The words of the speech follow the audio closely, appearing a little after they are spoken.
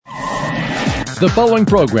The following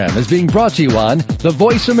program is being brought to you on the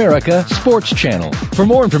Voice America Sports Channel. For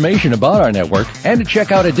more information about our network and to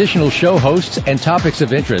check out additional show hosts and topics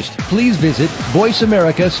of interest, please visit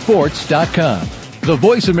voiceamericasports.com. The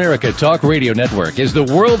Voice America Talk Radio Network is the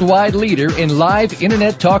worldwide leader in live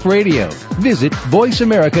Internet talk radio. Visit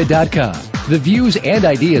voiceamerica.com. The views and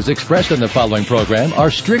ideas expressed on the following program are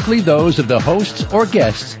strictly those of the hosts or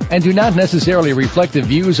guests and do not necessarily reflect the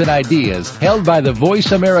views and ideas held by the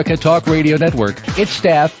Voice America Talk Radio Network, its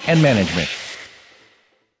staff, and management.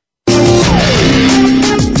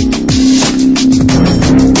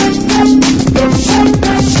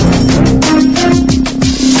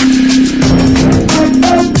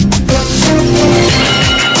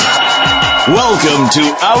 Welcome to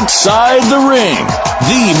Outside the Ring,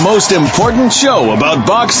 the most important show about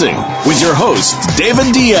boxing, with your host,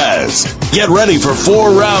 David Diaz. Get ready for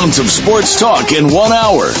 4 rounds of sports talk in 1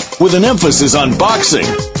 hour, with an emphasis on boxing,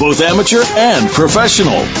 both amateur and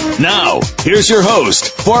professional. Now, here's your host,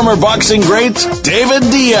 former boxing great, David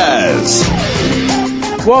Diaz.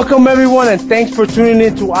 Welcome, everyone, and thanks for tuning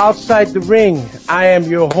in to Outside the Ring. I am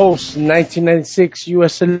your host, 1996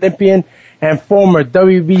 U.S. Olympian and former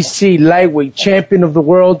WBC lightweight champion of the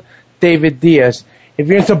world, David Diaz. If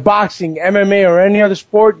you're into boxing, MMA, or any other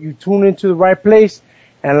sport, you tune into the right place.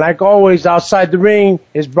 And like always, Outside the Ring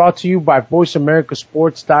is brought to you by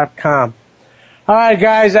VoiceAmericaSports.com. All right,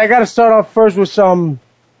 guys, I got to start off first with some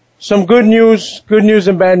good news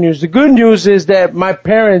and bad news. The good news is that my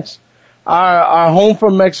parents are home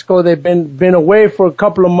from Mexico. They've been away for a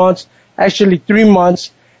couple of months, actually 3 months.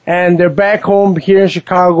 And they're back home here in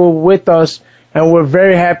Chicago with us, and we're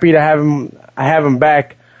very happy to have them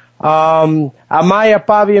back. Amaya,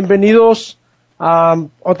 Pa, bienvenidos.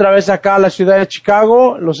 Otra vez acá a la ciudad de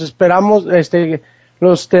Chicago. Los esperamos,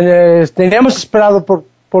 teníamos esperado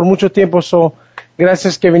por mucho tiempo, so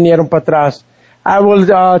gracias que vinieron para atrás. I will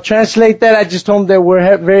translate that. I just told them that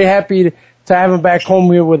we're very happy to have them back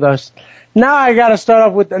home here with us. Now I got to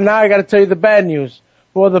tell you the bad news.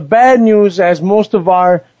 Well, the bad news, as most of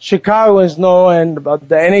our Chicagoans know and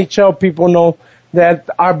the NHL people know, that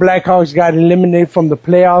our Blackhawks got eliminated from the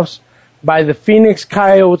playoffs by the Phoenix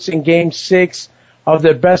Coyotes in Game 6 of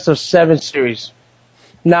their best-of-7 series.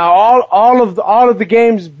 Now, all of the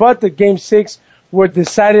games but the Game 6 were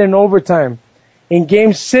decided in overtime. In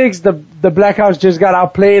Game 6, the Blackhawks just got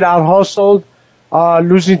outplayed, out-hustled,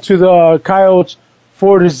 losing to the Coyotes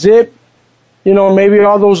 4-0. You know, maybe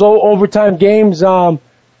all those overtime games got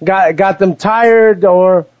them tired,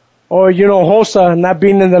 or you know, Hossa not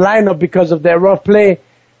being in the lineup because of that rough play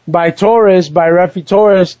by Rafi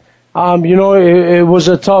Torres. You know, it was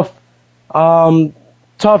a tough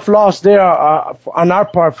loss there on our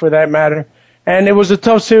part, for that matter, and it was a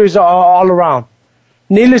tough series all around.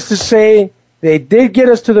 Needless to say, they did get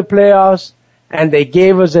us to the playoffs, and they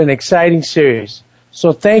gave us an exciting series.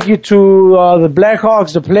 So thank you to the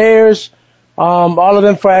Blackhawks, the players, all of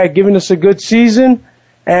them for giving us a good season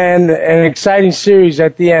and an exciting series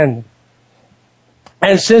at the end.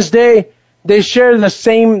 And since they share the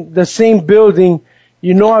same building,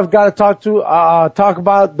 you know I've got to talk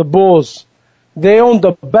about the Bulls. They own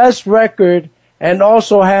the best record and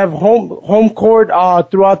also have home court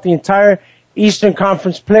throughout the entire Eastern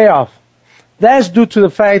Conference playoff. That's due to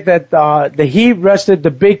the fact that the Heat rested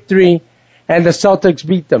the Big Three and the Celtics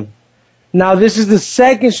beat them. Now, this is the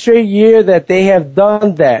second straight year that they have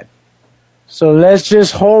done that. So let's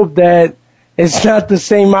just hope that it's not the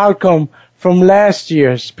same outcome from last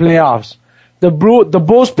year's playoffs. The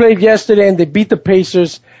Bulls played yesterday, and they beat the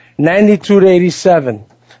Pacers 92-87.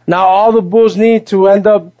 Now, all the Bulls need to end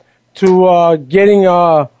up to getting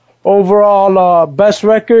overall best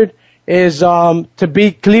record is to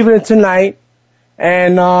beat Cleveland tonight,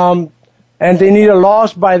 and they need a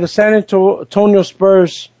loss by the San Antonio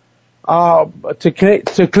Spurs to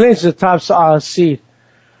clinch the top seed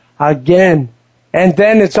again, and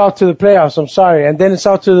then it's out to the playoffs. And then it's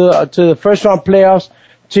out to the first round playoffs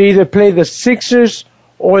to either play the Sixers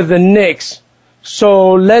or the Knicks.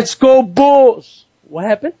 So let's go Bulls! What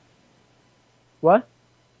happened? What?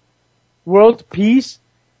 World peace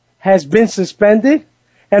has been suspended,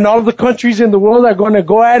 and all the countries in the world are going to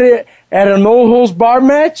go at it at a no-holds bar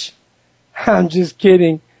match? I'm just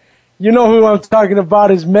kidding. You know who I'm talking about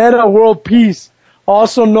is Meta World Peace,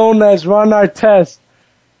 also known as Ron Artest.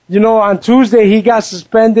 You know, on Tuesday he got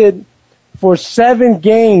suspended for 7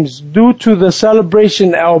 games due to the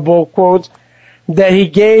celebration elbow, quotes, that he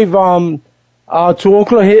gave to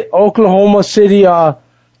Oklahoma City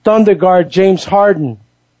Thunder guard James Harden.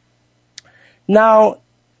 Now,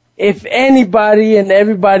 if anybody and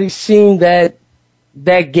everybody's seen that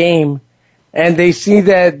game, and they see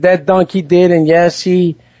that dunk he did, and yes,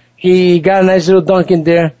 he got a nice little dunk in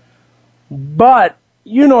there. But,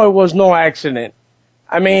 it was no accident.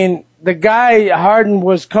 I mean, the guy, Harden,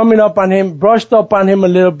 was coming up on him, brushed up on him a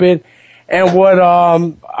little bit, and what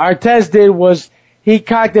Artest did was he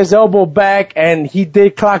cocked his elbow back, and he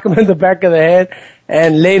did clock him in the back of the head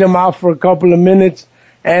and laid him out for a couple of minutes.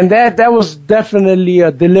 And that was definitely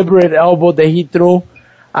a deliberate elbow that he threw.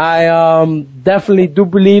 I definitely do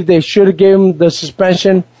believe they should have given him the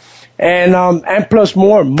suspension, and plus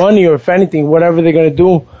more money, or if anything, whatever they're gonna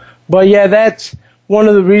do. But yeah, that's one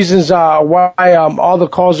of the reasons why all the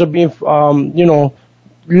calls are being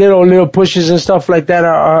little pushes and stuff like that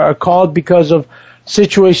are called, because of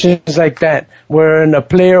situations like that, where a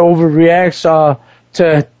player overreacts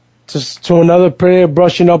to another player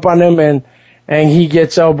brushing up on him, and he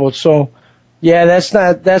gets elbowed. So yeah, that's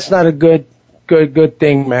not a good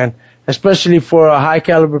thing, man. Especially for a high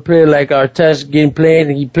caliber player like Artest getting played,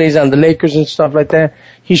 and he plays on the Lakers and stuff like that.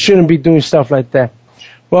 He shouldn't be doing stuff like that.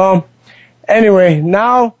 Well, anyway,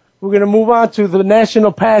 now we're gonna move on to the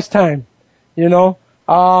national pastime.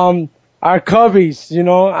 Our Cubbies.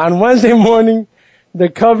 On Wednesday morning, the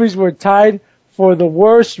Cubbies were tied for the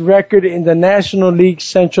worst record in the National League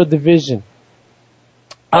Central Division,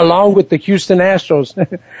 along with the Houston Astros.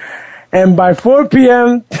 And by 4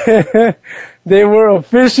 p.m., they were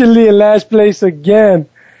officially in last place again.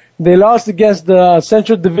 They lost against the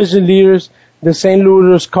Central Division leaders, the St.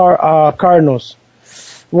 Louis Cardinals.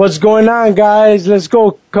 What's going on, guys? Let's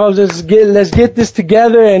go, Cubs. Let's get this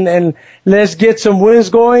together, and let's get some wins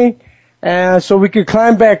going, so we can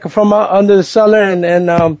climb back from under the cellar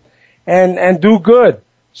and do good.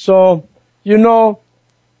 So,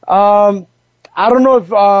 I don't know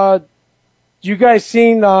if you guys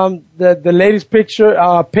seen the latest pic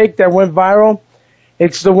that went viral.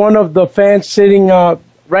 It's the one of the fans sitting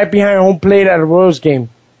right behind home plate at a Royals game.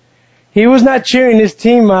 He was not cheering his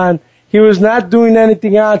team on. He was not doing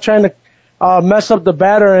anything out, trying to mess up the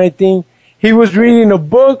bat or anything. He was reading a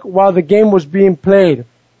book while the game was being played.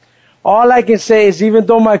 All I can say is, even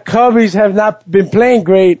though my Cubbies have not been playing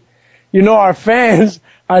great, our fans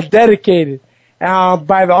are dedicated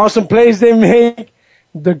by the awesome plays they make,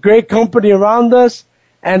 the great company around us,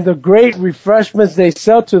 and the great refreshments they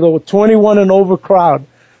sell to the 21 and over crowd.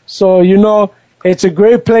 So, it's a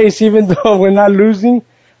great place, even though we're not losing.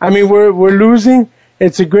 I mean, we're losing.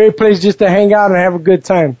 It's a great place just to hang out and have a good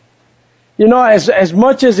time. As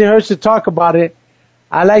much as it hurts to talk about it,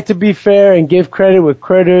 I like to be fair and give credit where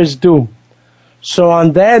credit is due. So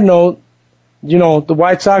on that note, the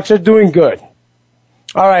White Sox are doing good.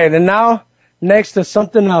 All right, and now next to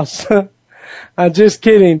something else. I'm just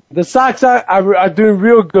kidding. The Sox are doing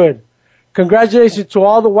real good. Congratulations to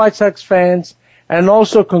all the White Sox fans, and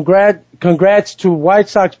also congrats to White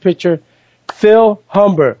Sox pitcher Phil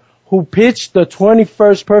Humber, who pitched the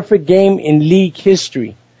 21st perfect game in league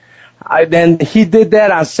history. Then he did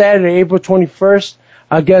that on Saturday, April 21st,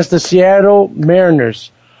 against the Seattle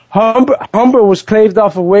Mariners. Humber was claimed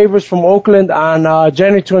off of waivers from Oakland on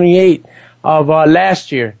January 28th of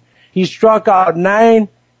last year. He struck out 9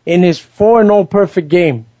 in his 4-0 perfect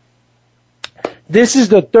game. This is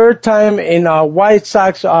the third time in White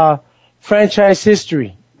Sox franchise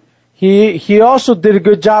history. He also did a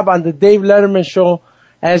good job on the Dave Letterman show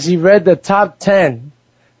as he read the top 10.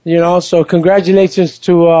 So congratulations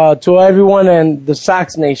to everyone and the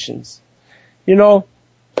Sox nations.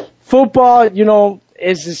 Football,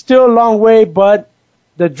 is still a long way, but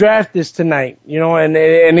the draft is tonight, and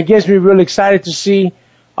it gets me real excited to see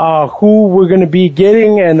who we're going to be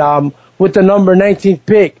getting, and with the number 19th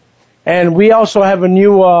pick. And we also have a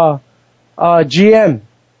new GM,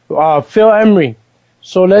 Phil Emery.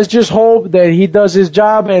 So let's just hope that he does his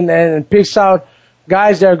job and picks out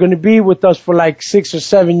guys that are going to be with us for like 6 or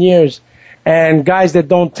 7 years, and guys that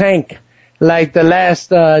don't tank, like the last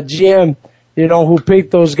GM, who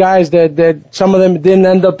picked those guys that some of them didn't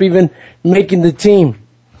end up even making the team.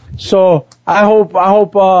 So I hope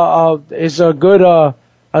it's a good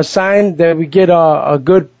a sign that we get a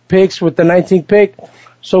good picks with the 19th pick.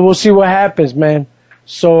 So we'll see what happens, man.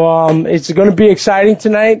 So it's going to be exciting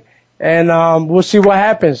tonight, and we'll see what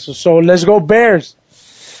happens. So let's go Bears.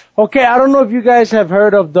 Okay, I don't know if you guys have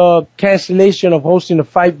heard of the cancellation of hosting a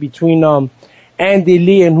fight between Andy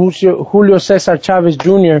Lee and Julio Cesar Chavez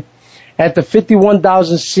Jr. at the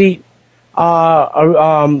 51,000-seat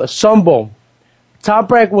Sun Bowl.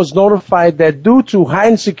 Top Rank was notified that due to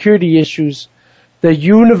heightened security issues, the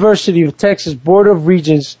University of Texas Board of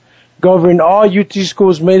Regents governing all UT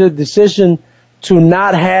schools made a decision to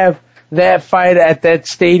not have that fight at that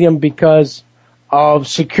stadium because of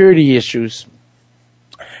security issues.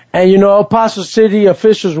 And, El Paso City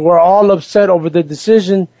officials were all upset over the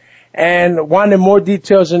decision and wanted more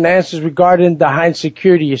details and answers regarding the Heinz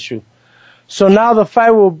security issue. So now the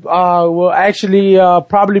fight will actually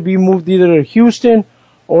probably be moved either to Houston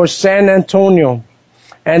or San Antonio.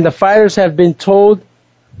 And the fighters have been told,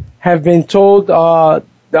 to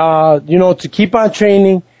keep on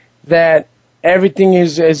training, that everything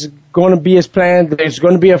is going to be as planned. There's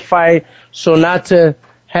going to be a fight, so not to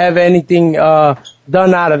have anything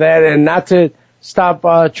done out of that, and not to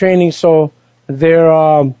stop training. So they're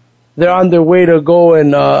on their way to go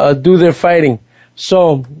and do their fighting.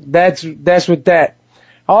 So that's with that.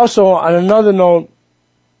 Also, on another note,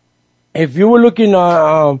 if you were looking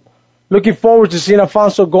forward to seeing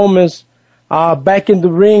Alfonso Gomez back in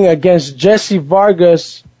the ring against Jesse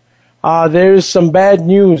Vargas, there is some bad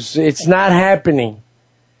news. It's not happening.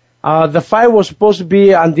 The fight was supposed to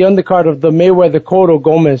be on the undercard of the Mayweather-Cotto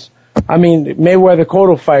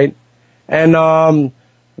fight. And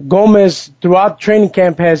Gomez, throughout training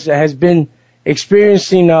camp, has been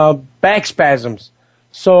experiencing back spasms.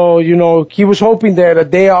 So, he was hoping that a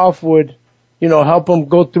day off would, help him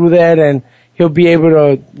go through that, and he'll be able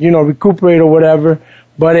to, recuperate or whatever.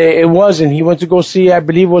 But it wasn't. He went to go see, I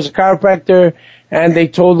believe it was a chiropractor, and they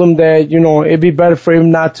told him that, it'd be better for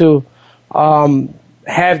him not to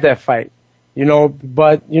have that fight.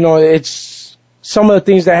 But, it's some of the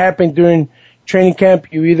things that happen during training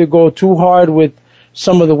camp. You either go too hard with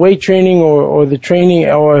some of the weight training or the training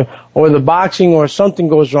or the boxing, or something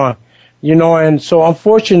goes wrong. And so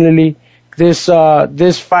unfortunately this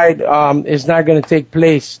fight is not going to take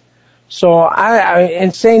place. So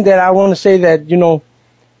in saying that, I want to say that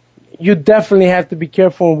you definitely have to be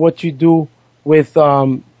careful in what you do with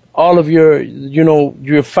all of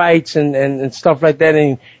your fights and stuff like that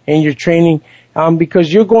and your training,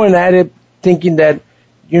 because you're going at it thinking that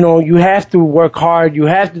you have to work hard, you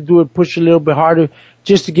have to do it, push a little bit harder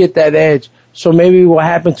just to get that edge. So maybe what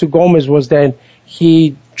happened to Gomez was that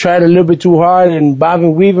he tried a little bit too hard and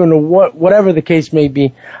bobbing, weaving, or whatever the case may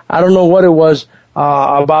be. I don't know what it was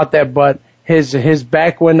about that, but his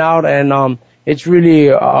back went out, and it's really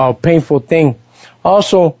a painful thing.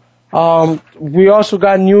 Also, we also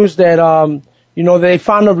got news that they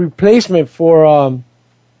found a replacement for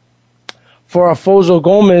Alfonso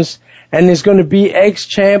Gomez, and it's going to be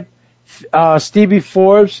ex-champ Stevie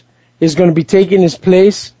Forbes is going to be taking his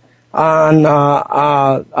place on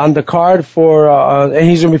the card and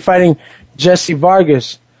he's going to be fighting Jesse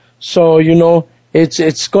Vargas. So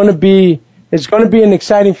it's going to be an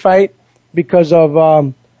exciting fight because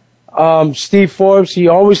of Steve Forbes. He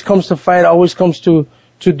always comes to fight, always comes to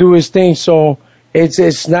do his thing. So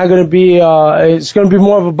it's not going to be it's going to be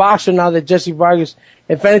more of a boxer now that Jesse Vargas.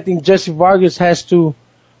 If anything, Jesse Vargas has to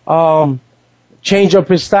change up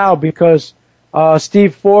his style, because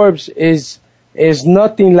Steve Forbes is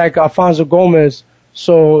nothing like Alfonso Gomez.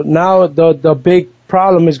 So now the big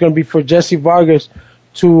problem is going to be for Jesse Vargas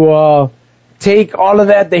to take all of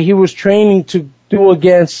that he was training to do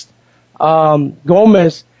against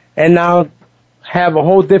Gomez, and now have a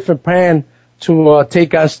whole different plan to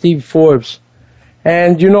take on Steve Forbes.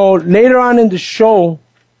 And later on in the show,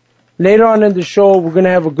 we're going to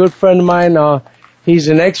have a good friend of mine. He's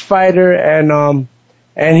an ex-fighter, and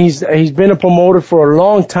he's been a promoter for a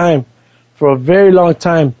very long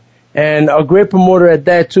time, and a great promoter at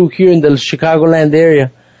that too, here in the Chicagoland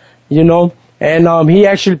area, And he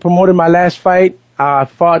actually promoted my last fight. I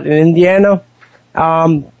fought in Indiana.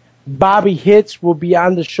 Bobby Hitz will be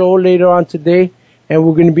on the show later on today, and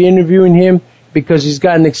we're going to be interviewing him because he's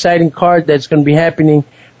got an exciting card that's going to be happening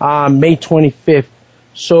May 25th.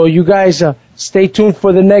 So you guys stay tuned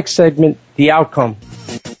for the next segment, The Outcome.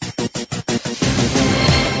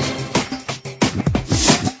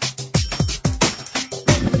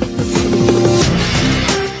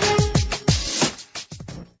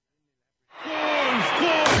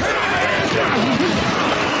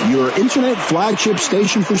 Your internet flagship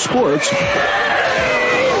station for sports.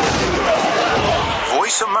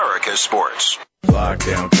 Voice America Sports.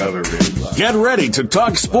 Lockdown coverage. Get ready to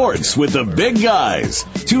talk sports with the big guys.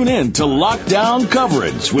 Tune in to Lockdown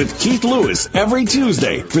Coverage with Keith Lewis every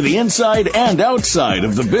Tuesday for the inside and outside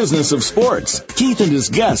of the business of sports. Keith and his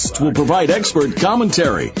guests will provide expert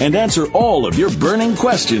commentary and answer all of your burning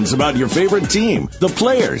questions about your favorite team, the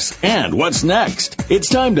players, and what's next. It's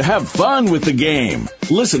time to have fun with the game.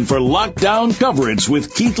 Listen for Lockdown Coverage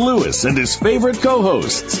with Keith Lewis and his favorite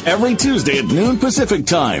co-hosts every Tuesday at noon Pacific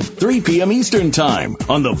Time, 3 p.m. Eastern Time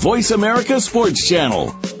on the Voice America Sports Channel.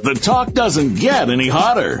 The talk doesn't get any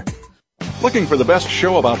hotter. Looking for the best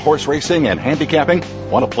show about horse racing and handicapping?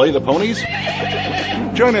 Want to play the ponies?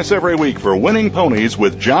 Join us every week for Winning Ponies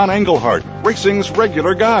with John Englehart, racing's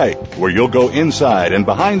regular guy, where you'll go inside and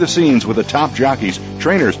behind the scenes with the top jockeys,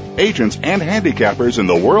 trainers, agents, and handicappers in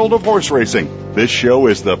the world of horse racing. This show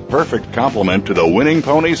is the perfect complement to the Winning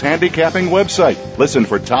Ponies handicapping website. Listen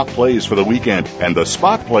for top plays for the weekend and the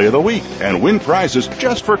spot play of the week, and win prizes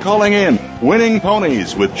just for calling in. Winning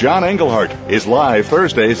Ponies with John Englehart is live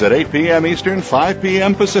Thursdays at 8 p.m. Eastern, 5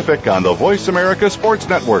 p.m. Pacific on the Voice America Sports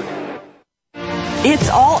Network.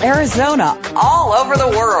 It's all Arizona, all over the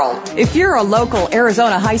world. If you're a local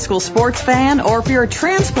Arizona high school sports fan, or if you're a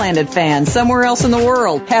transplanted fan somewhere else in the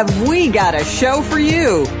world, have we got a show for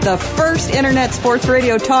you. The first internet sports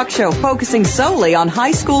radio talk show focusing solely on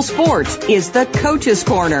high school sports is the Coach's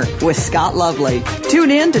Corner with Scott Lovely.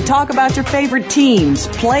 Tune in to talk about your favorite teams,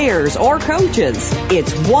 players, or coaches.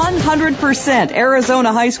 It's 100%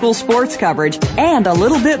 Arizona high school sports coverage and a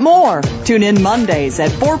little bit more. Tune in Mondays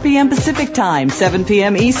at 4 p.m. Pacific Time, 7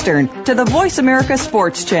 p.m. Eastern to the Voice America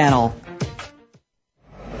Sports Channel.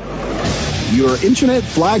 Your internet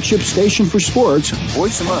flagship station for sports,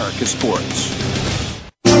 Voice America Sports.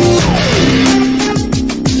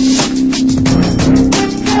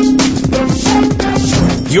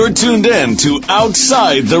 You're tuned in to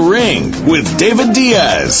Outside the Ring with David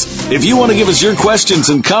Diaz. If you want to give us your questions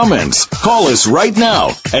and comments, call us right now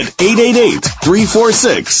at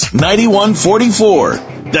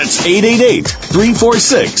 888-346-9144. That's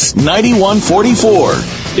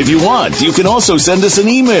 888-346-9144. If you want, you can also send us an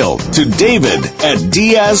email to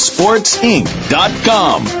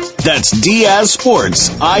david@diazsportsinc.com. That's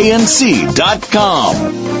diazsportsinc.com.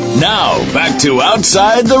 Now, back to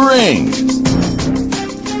Outside the Ring.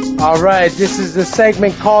 All right, this is the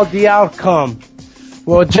segment called The Outcome.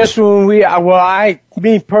 Well, just when me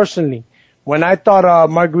personally, when I thought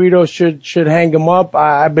Margarito should hang him up,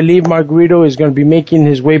 I believe Margarito is going to be making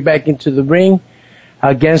his way back into the ring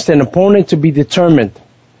against an opponent to be determined.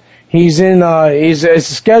 He's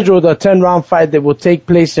scheduled a 10-round fight that will take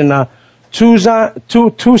place in Tucson,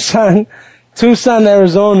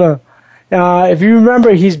 Arizona. If you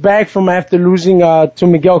remember, he's back from after losing to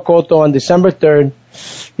Miguel Cotto on December 3rd.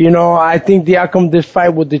 You know, I think the outcome of this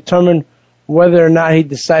fight will determine whether or not he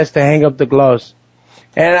decides to hang up the gloves.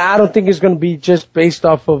 And I don't think it's going to be just based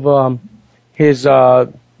off of his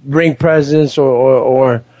ring presence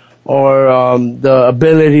or the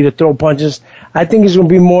ability to throw punches. I think it's going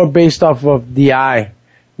to be more based off of the eye.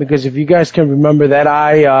 Because if you guys can remember, that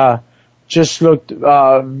eye just looked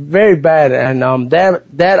very bad. And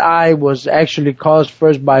that eye was actually caused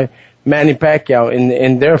first by Manny Pacquiao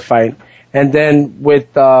in their fight. And then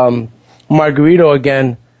with Margarito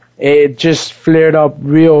again, it just flared up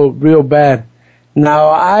real bad. Now,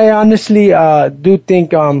 I honestly do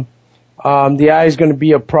think the eye is going to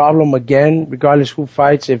be a problem again, regardless who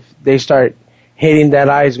fights. If they start hitting that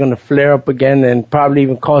eye, it's going to flare up again and probably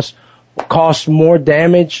even cause more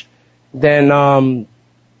damage than than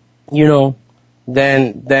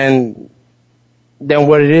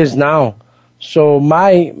what it is now. So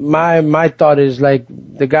my thought is, like,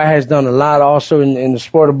 the guy has done a lot also in the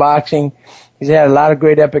sport of boxing. He's had a lot of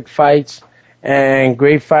great epic fights and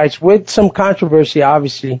great fights with some controversy,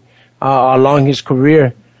 obviously, along his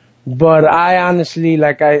career. But I honestly,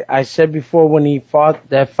 like I said before, when he fought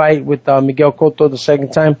that fight with Miguel Cotto the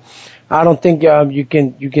second time, I don't think you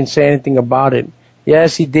can say anything about it.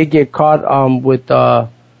 Yes, he did get caught with the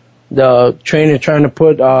trainer trying to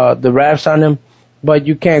put the wraps on him. But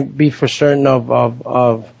you can't be for certain of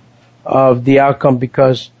the outcome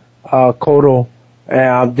because Cotto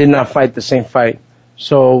did not fight the same fight.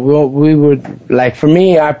 So we would, like, for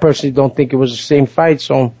me, I personally don't think it was the same fight.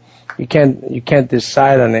 So you can't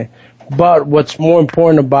decide on it. But what's more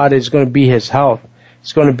important about it is going to be his health.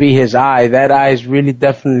 It's going to be his eye. That eye is really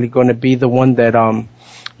definitely going to be the one that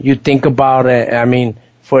you think about. I mean,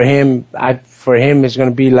 for him, it's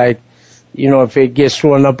going to be like, you know, if it gets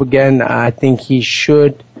swollen up again, I think he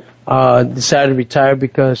should decide to retire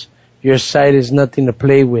because your sight is nothing to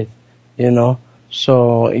play with, you know.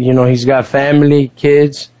 So, you know, he's got family,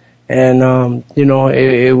 kids, and, you know,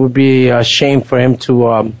 it would be a shame for him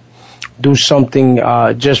to do something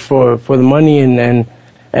just for the money.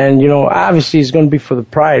 And you know, obviously it's going to be for the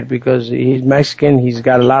pride because he's Mexican. He's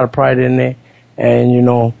got a lot of pride in there. And, you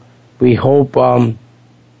know, we hope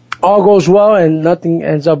all goes well and nothing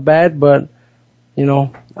ends up bad, but, you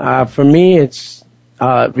know, for me, it's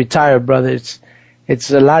retire, brother.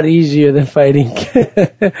 It's a lot easier than fighting.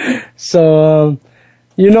 So,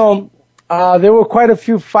 you know, there were quite a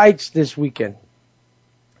few fights this weekend.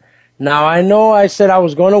 Now, I know I said I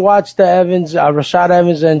was going to watch the Rashad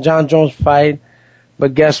Evans and John Jones fight,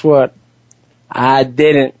 but guess what? I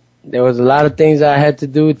didn't. there was a lot of things I had to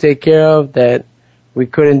do, take care of, that we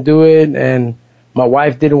couldn't do it, and my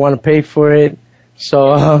wife didn't want to pay for it.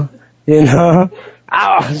 So, you know,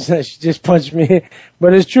 ow, she just punched me.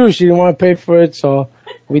 But it's true, she didn't want to pay for it, so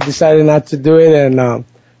we decided not to do it and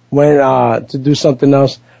went to do something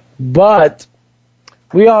else. But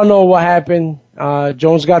we all know what happened.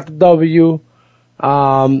 Jones got the W.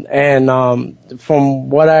 And from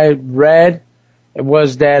what I read, it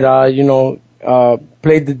was that,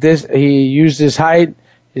 played the disc. He used his height,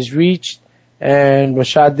 his reach, and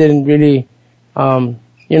Rashad didn't really,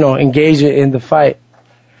 engage in the fight.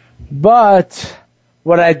 But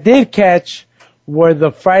what I did catch were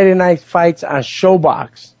the Friday night fights on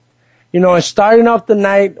ShoBox. And starting off the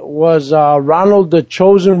night was Ronald the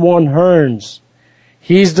Chosen One Hearns.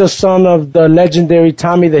 He's the son of the legendary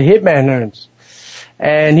Tommy the Hitman Hearns.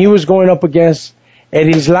 And he was going up against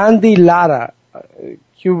Erislandy Lara,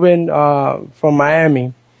 Cuban from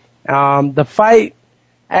Miami. The fight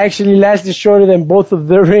actually lasted shorter than both of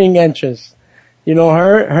their ring entrances.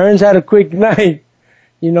 Hearns had a quick night.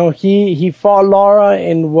 He fought Lara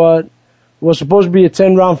in what was supposed to be a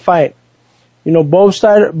 10-round fight.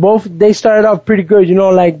 They started off pretty good,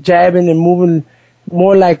 like jabbing and moving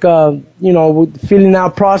more like, with feeling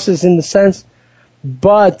out process in the sense.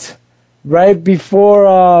 But right before,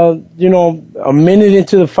 a minute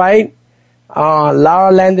into the fight,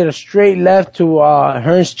 Lara landed a straight left to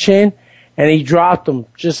Hearns' chin, and he dropped him.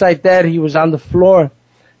 Just like that, he was on the floor.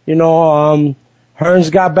 Hearns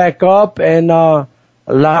got back up, and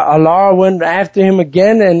Lara went after him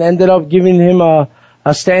again and ended up giving him a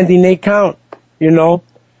standing 8 count,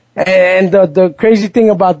 And the crazy thing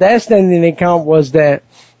about that standing 8 count was that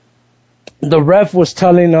the ref was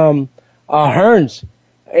telling Hearns,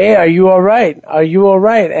 "Hey, are you all right? Are you all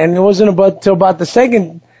right?" And it wasn't till about the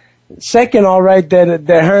second all right that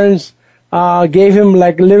Hearns gave him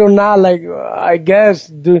like a little nod, like I guess,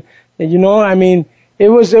 it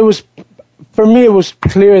was for me it was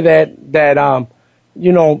clear that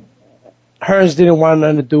Hearns didn't want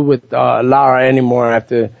nothing to do with Lara anymore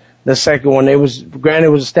after the second one. It was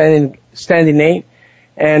a standing 8,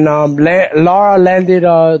 and Lara landed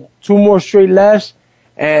 2 more straight lefts,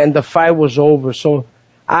 and the fight was over. So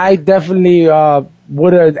I definitely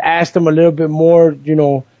would have asked him a little bit more.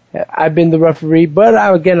 I've been the referee, but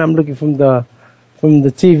I'm looking from the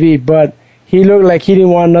TV. But he looked like he didn't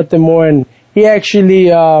want nothing more, and he actually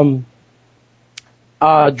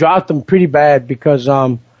dropped him pretty bad because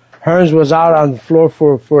Hearns was out on the floor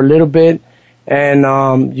for a little bit, and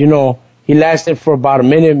he lasted for about a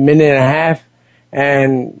minute and a half,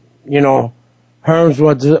 and Hearns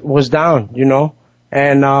was down,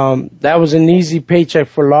 and that was an easy paycheck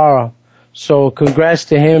for Lara. So congrats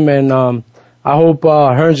to him, and I hope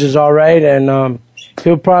Hearns is all right, and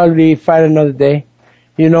he'll probably fight another day.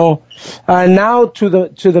 Now to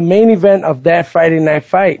the main event of that Friday night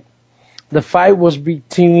fight. The fight was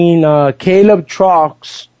between Caleb Traux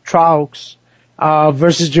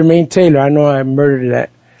versus Jermaine Taylor. I know I murdered that.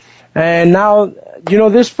 And now,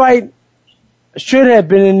 this fight should have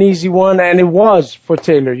been an easy one, and it was for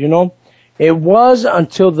Taylor, It was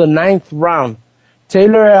until the 9th round.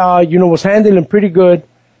 Taylor, was handling pretty good,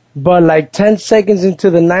 but like 10 seconds into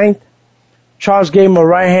the 9th, Charles gave him a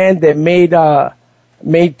right hand that made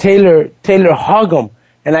Taylor hug him.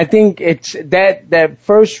 And I think it's that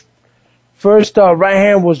first right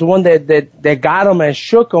hand was the one that got him and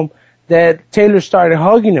shook him, that Taylor started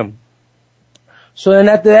hugging him. So then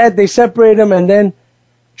after that, they separated him, and then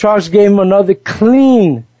Charles gave him another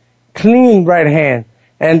clean right hand,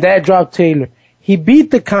 and that dropped Taylor. He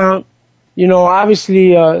beat the count.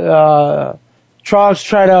 Obviously, Charles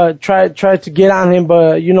tried to get on him,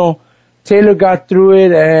 but, Taylor got through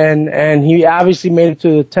it, and he obviously made it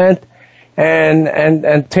to the 10th,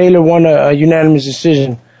 and Taylor won a unanimous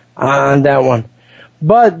decision on that one.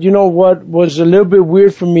 But, what was a little bit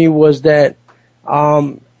weird for me was that,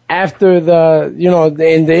 after in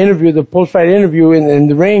the interview, the post-fight interview in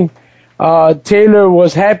the ring, Taylor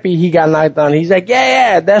was happy he got knocked down. He's like,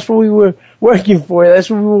 yeah, that's what we were working for. That's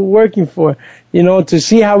what we were working for, to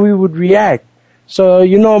see how we would react. So,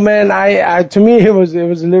 man, I to me, it was a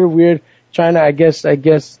little weird trying to, I guess,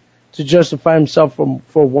 to justify himself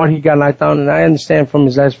for what he got knocked down. And I understand from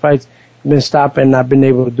his last fights, he's been stopped and not been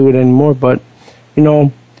able to do it anymore. But,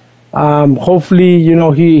 hopefully,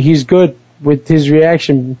 he's good with his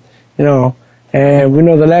reaction, and we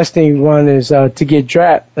know the last thing you want is to get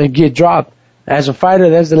dropped. As a fighter,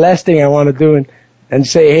 that's the last thing I want to do and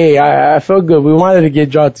say, hey, I felt good. We wanted to get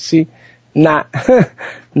dropped. See, not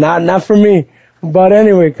for me. But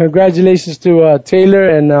anyway, congratulations to Taylor,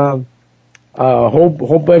 and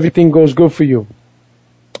hope everything goes good for you.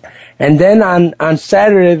 And then on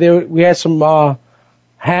Saturday, we had some of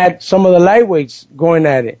the lightweights going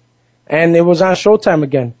at it. And it was on Showtime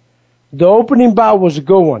again. The opening bout was a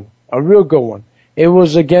good one, a real good one. It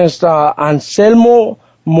was against Anselmo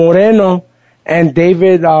Moreno and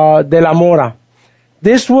David De La Mora.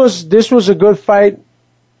 This was a good fight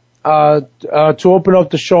to open up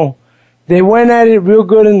the show. They went at it real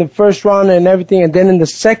good in the first round and everything, and then in the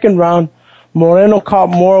second round, Moreno caught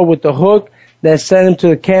Mora with the hook that sent him to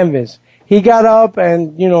the canvas. He got up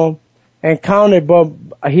and counted, but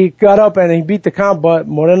he got up and he beat the count, but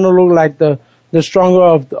Moreno looked like the stronger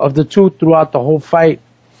of the two throughout the whole fight.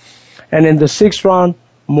 And in the sixth round,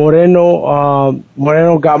 Moreno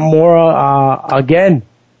got Mora again,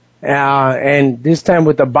 and this time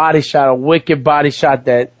with a body shot, a wicked body shot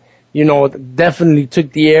that definitely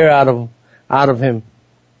took the air out of him.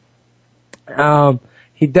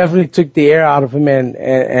 He definitely took the air out of him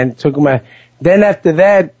and took him out. Then after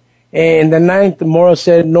that, in the ninth, Mora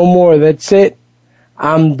said, "No more. That's it.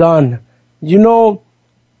 I'm done."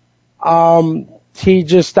 He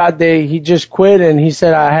just thought he just quit, and he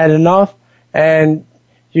said, "I had enough." And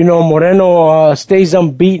Moreno stays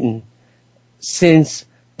unbeaten since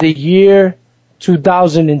the year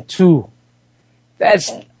 2002.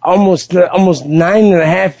 That's almost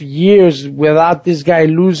 9.5 years without this guy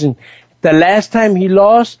losing. The last time he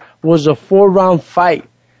lost was a 4-round fight.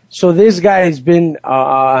 So this guy has been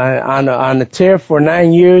on a tear for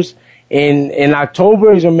 9 years. In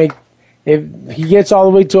October, he's gonna make. If he gets all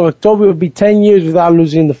the way to October, it'll be 10 years without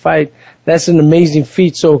losing the fight. That's an amazing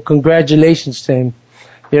feat. So congratulations to him.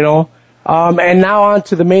 And now on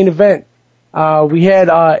to the main event. We had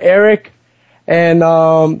Eric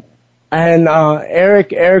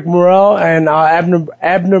Eric Morel and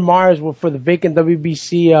Abner Mares were for the vacant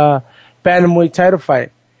WBC bantamweight title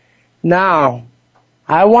fight. Now,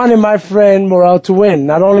 I wanted my friend Morel to win,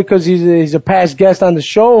 not only because he's a past guest on the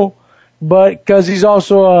show, but because he's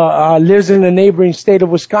also lives in the neighboring state of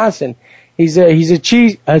Wisconsin. He's a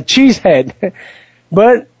cheesehead,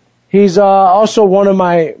 but he's also one of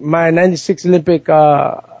my 96 Olympic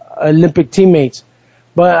teammates.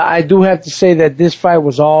 But I do have to say that this fight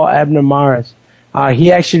was all Abner Mares.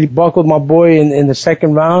 He actually buckled my boy in the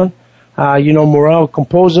second round. Morel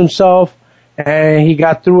composed himself and he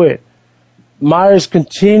got through it. Mares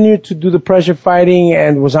continued to do the pressure fighting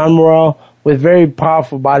and was on Morel with very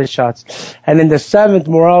powerful body shots. And in the seventh,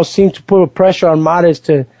 Morel seemed to put a pressure on Mares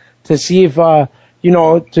to see if, to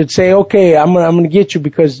say, okay, I'm gonna get you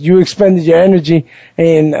because you expended your energy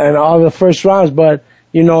in all the first rounds. But,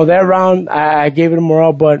 that round, I gave it to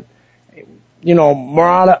Morel, but,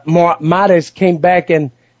 Mares came back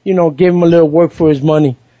and, gave him a little work for his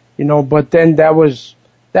money, but then that was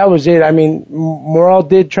it. I mean, Morel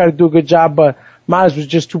did try to do a good job, but Mares was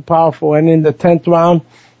just too powerful. And in the 12th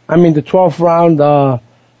round,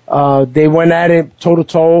 they went at it toe to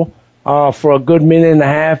toe, for a good minute and a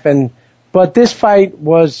half. But this fight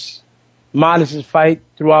was Mares' fight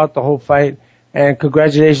throughout the whole fight. And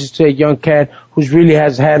congratulations to a young cat who's really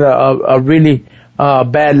has had a really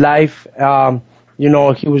bad life. He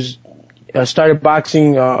was started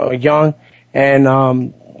boxing young,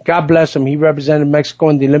 and God bless him. He represented Mexico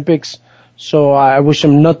in the Olympics, so I wish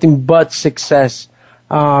him nothing but success.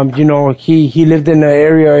 He lived in an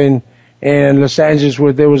area in Los Angeles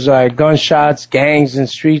where there was gunshots, gangs, and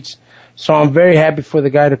streets. So I'm very happy for the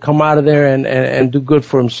guy to come out of there and do good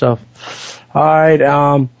for himself. All right.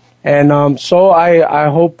 So I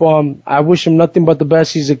hope, I wish him nothing but the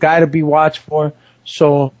best. He's a guy to be watched for.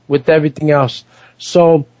 So with everything else.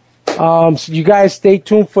 So you guys stay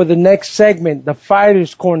tuned for the next segment, the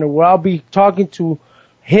Fighters Corner, where I'll be talking to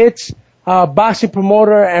Hits, boxing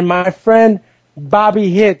promoter, and my friend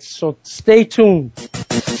Bobby Hits. So stay tuned.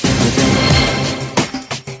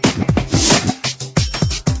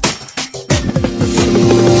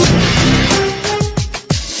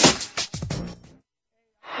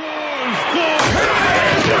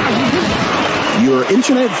 Your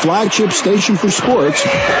internet flagship station for sports.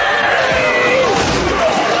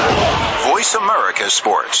 Voice America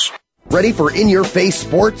Sports. Ready for in-your-face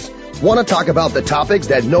sports? Want to talk about the topics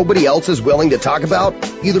that nobody else is willing to talk about,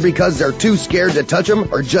 either because they're too scared to touch them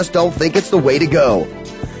or just don't think it's the way to go?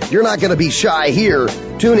 You're not going to be shy here.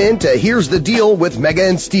 Tune in to Here's the Deal with Mega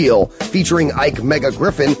and Steel, featuring Ike Mega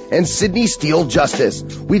Griffin and Sydney Steele Justice.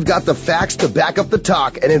 We've got the facts to back up the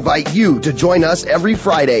talk and invite you to join us every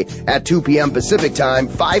Friday at 2 p.m. Pacific Time,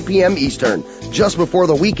 5 p.m. Eastern, just before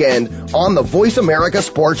the weekend on the Voice America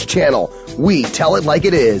Sports Channel. We tell it like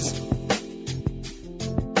it is.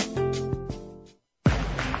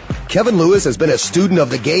 Kevin Lewis has been a student of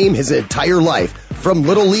the game his entire life, from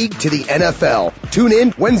Little League to the NFL. Tune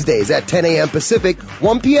in Wednesdays at 10 a.m. Pacific,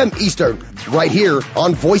 1 p.m. Eastern, right here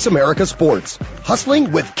on Voice America Sports.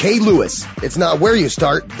 Hustling with Kay Lewis. It's not where you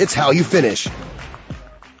start, it's how you finish.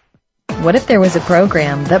 What if there was a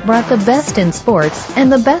program that brought the best in sports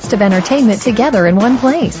and the best of entertainment together in one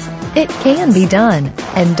place? It can be done,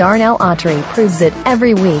 and Darnell Autry proves it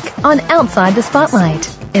every week on Outside the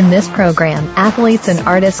Spotlight. In this program, athletes and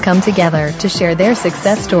artists come together to share their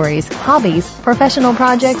success stories, hobbies, professional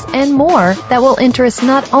projects, and more that will interest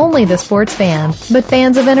not only the sports fan, but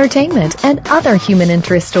fans of entertainment and other human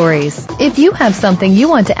interest stories. If you have something you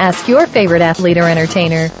want to ask your favorite athlete or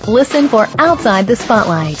entertainer, listen for Outside the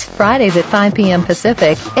Spotlight, Fridays at 5 p.m.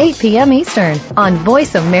 Pacific, 8 p.m. Eastern, on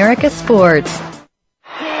Voice America Sports.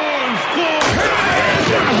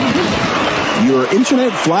 Your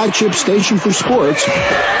internet flagship station for sports.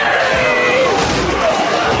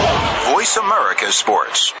 Voice America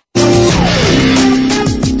Sports.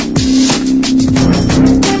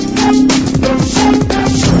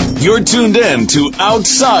 You're tuned in to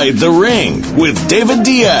Outside the Ring with David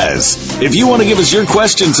Diaz. If you want to give us your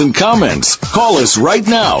questions and comments, call us right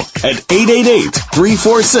now at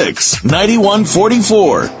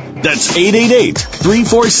 888-346-9144. That's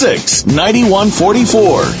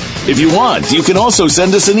 888-346-9144. If you want, you can also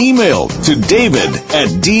send us an email to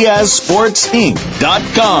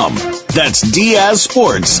david@diazsportsinc.com. That's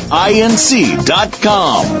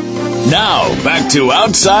diazsportsinc.com. Now, back to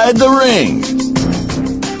Outside the Ring.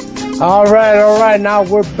 All right. Now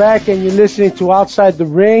we're back, and you're listening to Outside the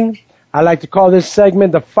Ring. I like to call this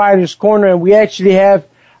segment the Fighter's Corner, and we actually have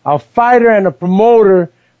a fighter and a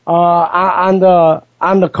promoter on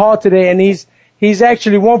the call today, and he's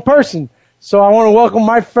actually one person. So I want to welcome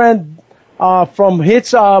my friend from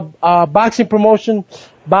Hits Boxing Promotion,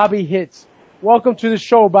 Bobby Hitz. Welcome to the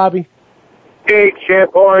show, Bobby. Hey,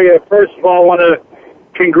 champ, how are you? First of all, I want to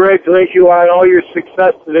congratulate you on all your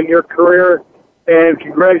successes in your career, and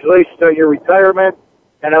congratulations on your retirement.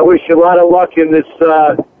 And I wish you a lot of luck in this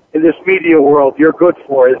media world. You're good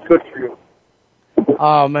for it. It's good for you.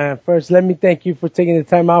 Oh man! First, let me thank you for taking the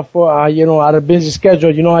time out for out of busy schedule.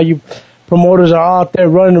 You know how you promoters are out there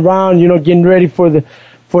running around, getting ready for the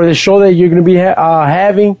show that you're going to be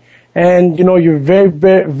having, and you're a very,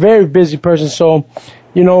 very, very busy person. So,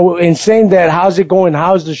 in saying that, how's it going?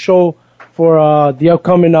 How's the show for the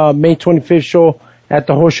upcoming May 25th show at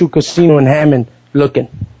the Horseshoe Casino in Hammond looking?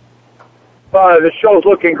 The show's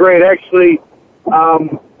looking great. Actually,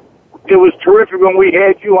 it was terrific when we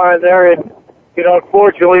had you on there, and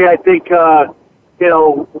unfortunately, I think the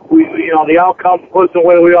outcome wasn't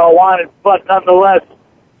what we all wanted, but nonetheless,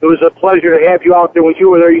 it was a pleasure to have you out there. When you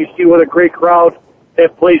were there, you see what a great crowd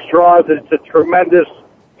that place draws. It's a tremendous,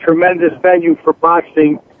 tremendous venue for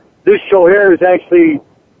boxing. This show here is actually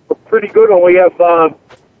a pretty good one. We have a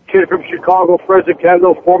kid from Chicago, Fred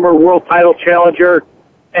Zekendo, former world title challenger,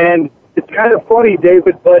 and it's kind of funny,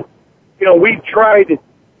 David, but, we tried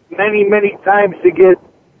many, many times to get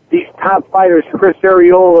these top fighters, Chris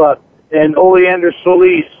Arreola and Oleander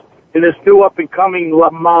Solis, and this new up-and-coming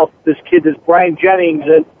mouth, this kid, this Brian Jennings,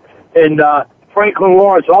 and Franklin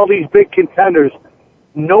Lawrence, all these big contenders.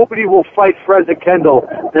 Nobody will fight Fred Zekendo.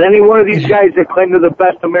 And any one of these guys that claim they're the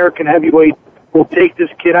best American heavyweight will take this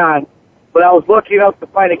kid on. But I was lucky enough to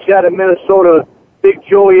find a kid out of Minnesota, Big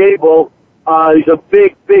Joey Abel. He's a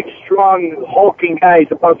big, strong, hulking guy.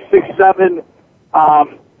 He's about 6'7", got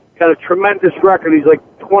a tremendous record. He's like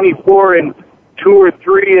 24-2 or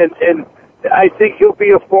 3, and I think he'll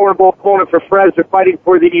be a formidable opponent for Fred. They're fighting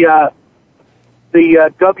for the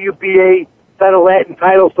WBA Fed Latin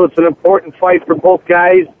title, so it's an important fight for both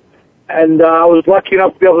guys. And I was lucky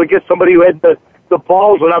enough to be able to get somebody who had the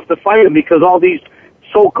balls enough to fight him, because all these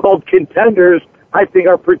so-called contenders, I think,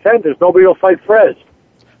 are pretenders. Nobody will fight Fred.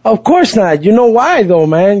 Of course not. You know why, though,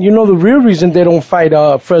 man? The real reason they don't fight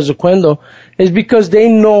Fred Zekendo is because they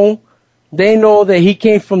know that he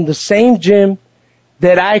came from the same gym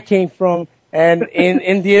that I came from, and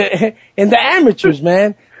in the amateurs,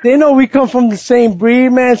 man. They know we come from the same breed,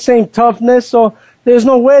 man, same toughness. So there's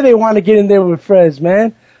no way they want to get in there with Fred,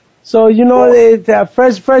 man. So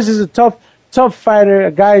Fred is a tough fighter,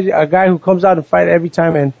 a guy who comes out and fight every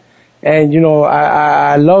time, and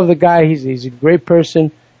I love the guy. He's a great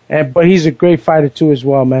person. But he's a great fighter too as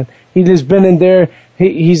well, man. He just been in there.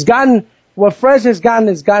 He's gotten what Fred has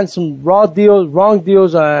gotten some wrong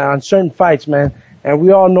deals on certain fights, man. And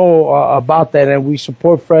we all know about that, and we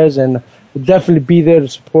support Fred, and we'll definitely be there to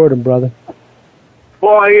support him, brother.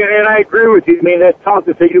 Well, and I agree with you. I mean, that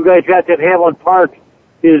toughness that you guys got at Hamlin Park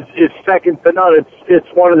is second to none.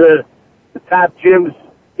 It's one of the top gyms,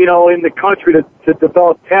 in the country to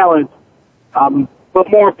develop talent. But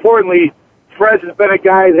more importantly, Fred has been a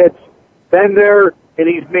guy that's been there, and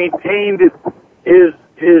he's maintained his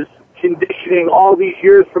conditioning all these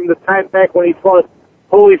years from the time back when he fought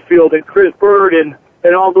Holyfield and Chris Bird and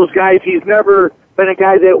all those guys. He's never been a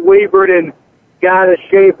guy that wavered and got out of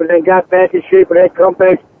shape and then got back in shape and had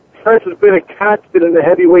comebacks. Fred has been a constant in the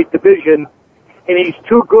heavyweight division, and he's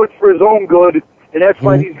too good for his own good, and that's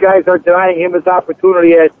why these guys are denying him his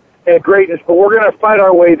opportunity at greatness. But we're going to fight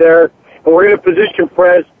our way there, and we're going to position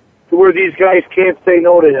Fred to where these guys can't say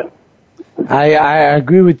no to him. I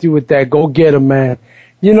agree with you with that. Go get him, man.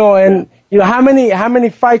 And how many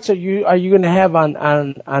fights are you going to have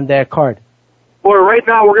on that card? Well, right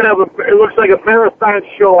now we're going to have it looks like a marathon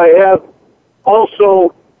show. I have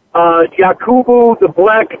also Yakubu the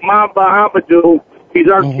Black Mamba Amadou. He's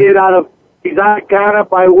our kid he's out of Ghana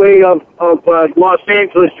by way of Los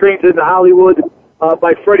Angeles, trains in Hollywood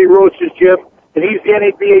by Freddie Roach's gym, and he's the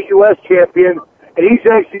NABA US champion. And he's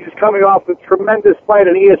actually just coming off a tremendous fight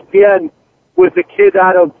on ESPN with the kid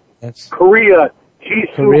out of Korea,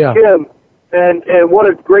 Jisoo Kim, and what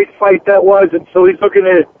a great fight that was. And so he's looking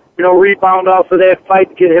to rebound off of that fight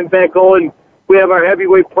to get him back going. We have our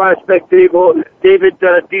heavyweight prospect David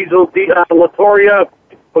Diesel Latoria.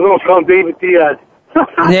 We're going to call him David Diaz.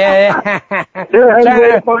 I'm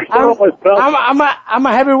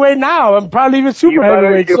a heavyweight now. I'm probably even super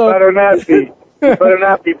heavyweight. You better not be. You better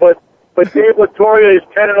not be. But Dave Latoria is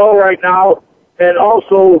 10-0 right now, and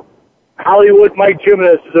also Hollywood Mike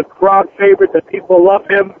Jimenez is a crowd favorite. That people love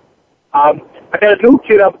him. I got a new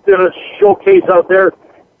kid up in a showcase out there,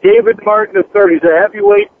 David Martin III. He's a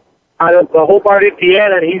heavyweight out of Hobart,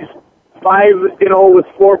 Indiana, and he's 5-0 with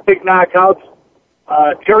 4 big knockouts.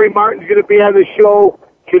 Terry Martin's going to be on the show.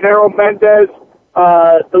 Gennaro Mendez.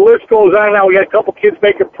 The list goes on now. We got a couple kids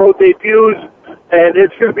making pro debuts, and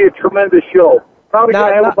it's going to be a tremendous show. Probably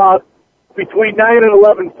going to have about between 9 and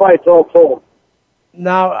 11 fights all told.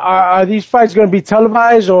 Now, are these fights going to be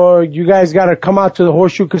televised, or you guys got to come out to the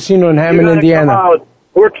Horseshoe Casino in Hammond, Indiana? Come out.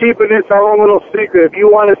 We're keeping this our own little secret. If you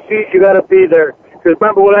want to see it, you got to be there. Because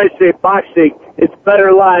remember what I say, boxing, it's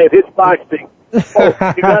better live. It's boxing. Oh,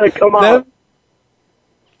 you got to come out.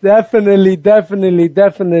 Definitely.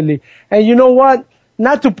 And you know what?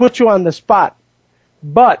 Not to put you on the spot,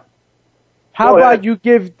 but how about you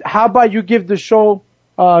give the show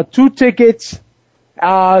 2 tickets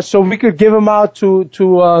so we could give them out to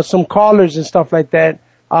some callers and stuff like that.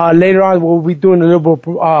 Later on, we'll be doing a little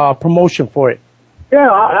bit of promotion for it. Yeah,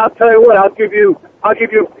 I'll tell you what. I'll give you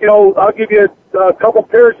a couple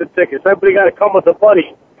pairs of tickets. Everybody got to come with a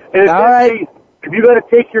buddy. And if you got to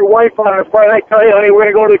take your wife on a Friday night, tell you, honey,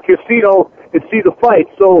 we're going to go to the casino and see the fight.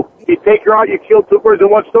 So you take her out, you kill 2 birds with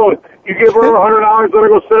 1 stone. You give her $100, let her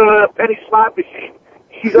go sit on a penny slot machine.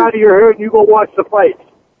 She's out of your hair, and you go watch the fights.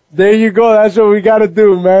 There you go. That's what we got to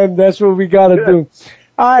do, man. That's what we got to do.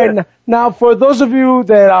 All right. Now, for those of you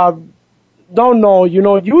that don't know, you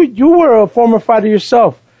were a former fighter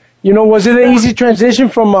yourself. Was it an easy transition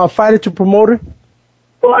from fighter to promoter?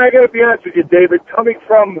 Well, I got to be honest with you, David. Coming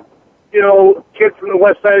from, kid from the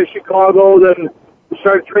west side of Chicago, then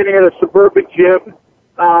started training at a suburban gym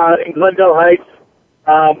in Glendale Heights.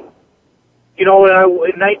 In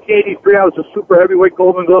 1983, I was a super heavyweight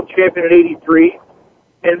Golden Glove champion in 83.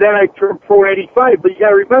 And then I turned pro in 85. But you got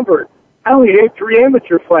to remember, I only had 3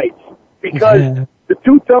 amateur fights because the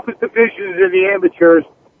 2 toughest divisions in the amateurs,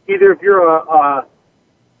 either if you're a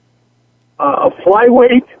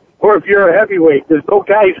flyweight or if you're a heavyweight. There's no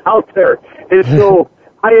guys out there. And so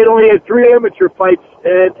I had only had 3 amateur fights,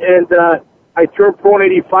 and I turned pro in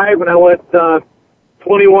 85, and I went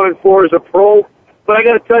 21-4 as a pro. But I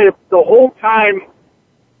got to tell you, the whole time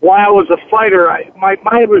while I was a fighter, my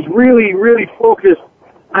mind was really, really focused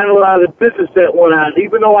on a lot of the business that went on.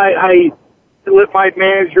 Even though I let my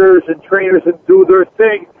managers and trainers and do their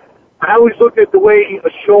thing, I always looked at the way a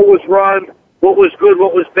show was run, what was good,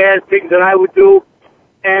 what was bad, things that I would do.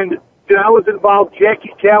 And I was involved.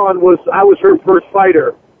 Jackie Callan I was her first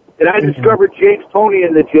fighter. And I discovered James Toney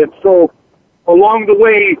in the gym. So along the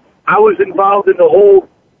way, I was involved in the whole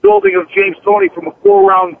building of James Toney from a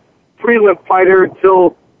 4-round prelim fighter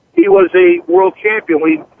until he was a world champion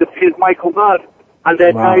when he defeated Michael Nunn on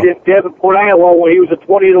that night in Davenport, Iowa, when he was a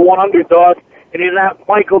 20-1 underdog, and he knocked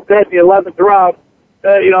Michael dead in the 11th round.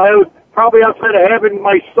 It was probably outside of having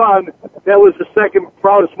my son, that was the second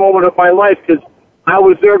proudest moment of my life because I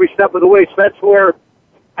was there every step of the way. So that's where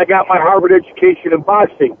I got my Harvard education in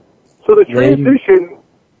boxing. So the transition,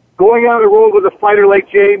 going on the road with a fighter like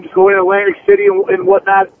James, going to Atlantic City and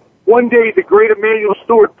whatnot, one day the great Emmanuel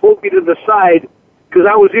Stewart pulled me to the side because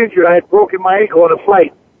I was injured. I had broken my ankle in a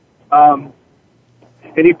fight.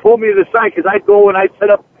 And he pulled me to the side because I'd go and I'd set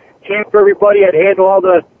up camp for everybody. I'd handle all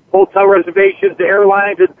the hotel reservations, the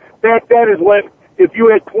airlines. And back then is when if you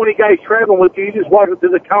had 20 guys traveling with you, you just walked up to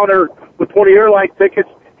the counter with 20 airline tickets.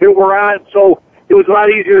 Here we're on. So it was a lot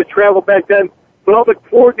easier to travel back then. But all the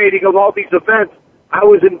coordinating of all these events, I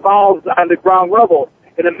was involved on the ground level.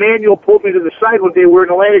 And Emmanuel pulled me to the side one day. We were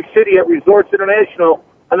in Atlantic City at Resorts International.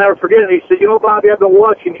 I'll never forget it. He said, you know, Bobby, I've been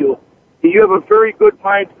watching you. You have a very good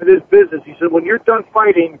mind for this business. He said, when you're done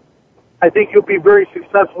fighting, I think you'll be very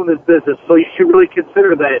successful in this business. So you should really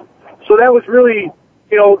consider that. So that was really,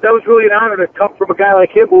 you know, that was really an honor to come from a guy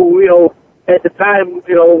like him who, you know, at the time,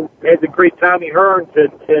 you know, had the great Tommy Hearns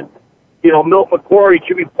and you know, Milt McCrory,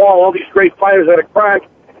 Jimmy Paul, all these great fighters out of crack.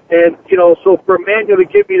 And, you know, so for Emmanuel to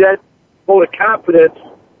give me that vote of confidence,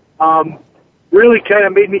 really kind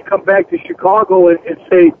of made me come back to Chicago and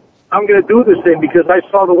say, I'm going to do this thing because I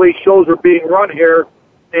saw the way shows are being run here,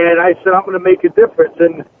 and I said, I'm going to make a difference.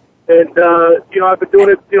 And you know, I've been doing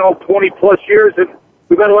it, you know, 20-plus years, and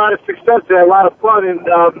we've had a lot of success and a lot of fun, and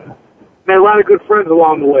made a lot of good friends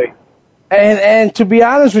along the way. And to be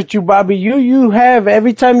honest with you, Bobby, you have,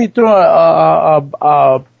 every time you throw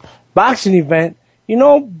a boxing event, you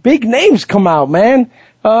know, big names come out, man.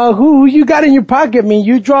 Who you got in your pocket? I mean,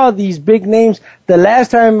 you draw these big names. The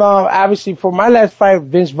last time, obviously, for my last fight,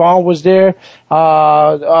 Vince Vaughn was there.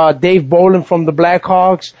 Dave Bolin from the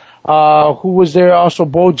Blackhawks. Who was there? Also,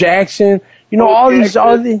 Bo Jackson. You know, all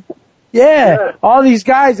these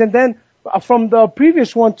guys. And then from the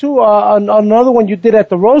previous one too, another one you did at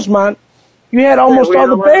the Rosemont, you had almost all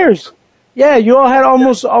the Bears. Yeah, you all had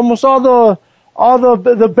almost all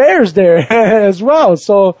the Bears there as well.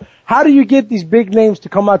 So how do you get these big names to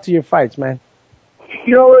come out to your fights, man?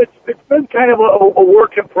 You know, it's been kind of a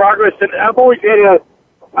work in progress, and I've always been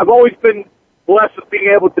blessed with being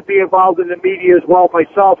able to be involved in the media as well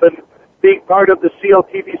myself, and being part of the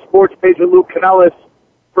CLTV Sports page with Luke Canellis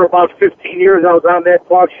for about 15 years. I was on that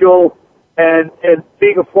talk show, and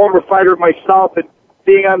being a former fighter myself, and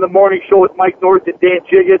being on the morning show with Mike North and Dan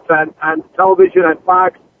Jiggets on television, on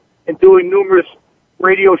Fox, and doing numerous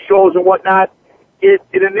radio shows and whatnot. It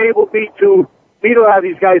enabled me to meet a lot of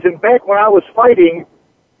these guys. And back when I was fighting,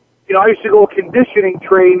 you know, I used to go conditioning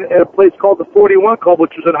train at a place called the 41 Club,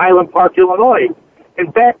 which was in Highland Park, Illinois.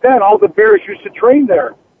 And back then, all the Bears used to train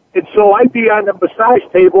there. And so I'd be on the massage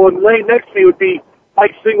table, and laying next to me would be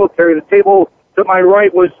Mike Singletary. The table to my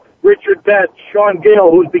right was Richard Dent, Sean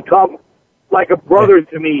Gale, who's become like a brother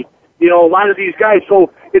to me. You know, a lot of these guys.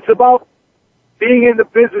 So it's about being in the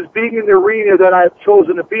business, being in the arena that I've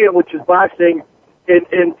chosen to be in, which is boxing, and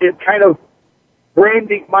kind of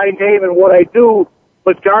branding my name and what I do,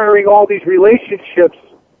 but garnering all these relationships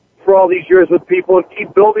for all these years with people and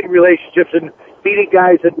keep building relationships and meeting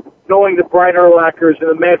guys and knowing the Brian Urlachers and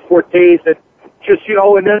the Matt Fortes and just, you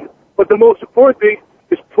know, and then, but the most important thing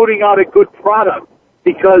is putting out a good product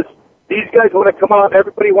because these guys want to come out,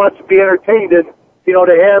 everybody wants to be entertained, and, you know,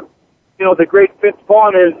 to have, you know, the great Vince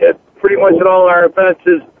Vaughn at pretty much at all our events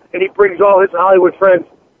is, and he brings all his Hollywood friends.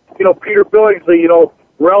 You know, Peter Billingsley, you know,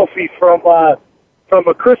 Ralphie from A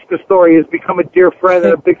Christmas Story has become a dear friend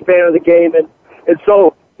and a big fan of the game. And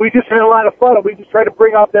so we just had a lot of fun, and we just tried to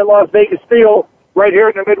bring out that Las Vegas feel right here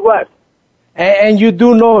in the Midwest. And you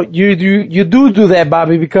do know, you do that,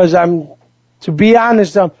 Bobby, because to be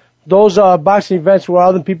honest, those boxing events where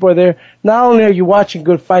other people are there, not only are you watching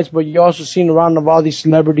good fights, but you're also seeing a round of all these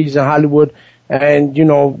celebrities in Hollywood and, you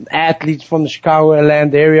know, athletes from the Chicago,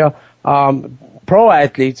 Atlanta area, pro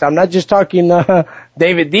athletes. I'm not just talking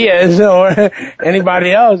David Diaz or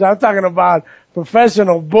anybody else. I'm talking about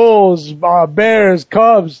professional Bulls, Bears,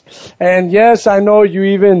 Cubs. And yes, I know you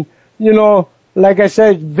even, you know, like I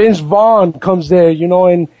said, Vince Vaughn comes there, you know,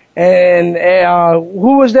 and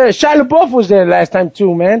who was there? Shia LaBeouf was there last time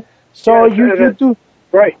too, man. So yeah, you do.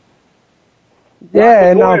 Right.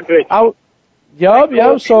 Yeah, and yup.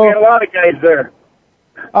 So we had a lot of guys there.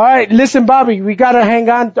 All right, listen, Bobby, we got to hang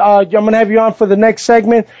on. I'm going to have you on for the next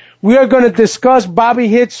segment. We are going to discuss Bobby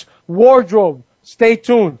Hitt's wardrobe. Stay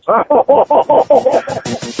tuned.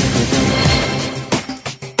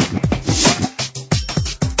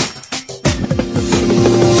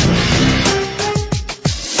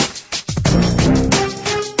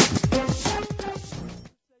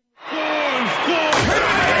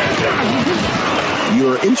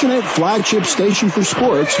 Your internet flagship station for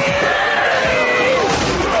sports.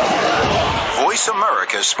 Voice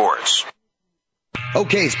America Sports.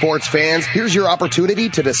 Okay, sports fans, here's your opportunity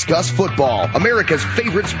to discuss football, America's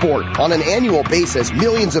favorite sport. On an annual basis,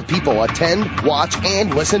 millions of people attend, watch,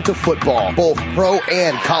 and listen to football, both pro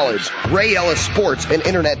and college. Ray Ellis Sports, an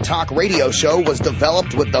internet talk radio show, was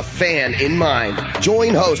developed with the fan in mind.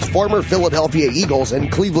 Join host, former Philadelphia Eagles and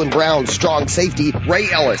Cleveland Browns strong safety Ray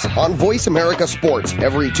Ellis on Voice America Sports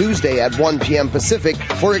every Tuesday at 1 p.m. Pacific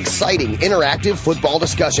for exciting, interactive football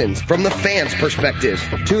discussions from the fans' perspective.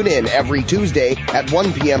 Tune in every Tuesday at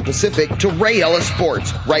 1 p.m. Pacific to Ray Ellis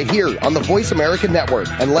Sports right here on the Voice America Network,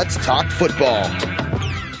 and let's talk football.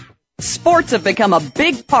 Sports have become a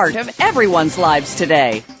big part of everyone's lives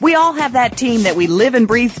today. We all have that team that we live and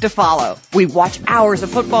breathe to follow. We watch hours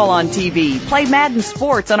of football on TV, play Madden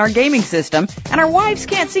Sports on our gaming system, and our wives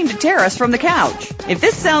can't seem to tear us from the couch. If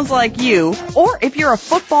this sounds like you, or if you're a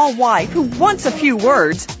football wife who wants a few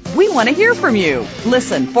words, we want to hear from you.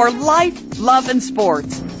 Listen for Life, Love, and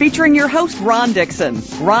Sports, featuring your host, Ron Dixon.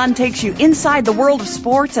 Ron takes you inside the world of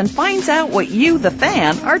sports and finds out what you, the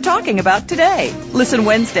fan, are talking about today. Listen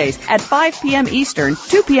Wednesdays at 5 p.m. Eastern,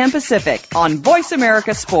 2 p.m. Pacific on Voice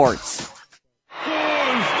America Sports.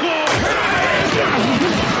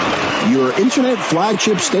 Your internet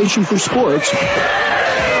flagship station for sports.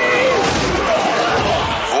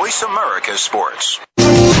 Voice America Sports.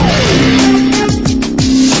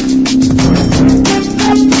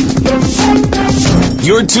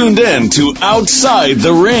 You're tuned in to Outside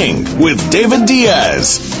the Ring with David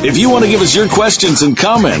Diaz. If you want to give us your questions and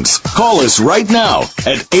comments, call us right now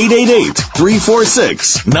at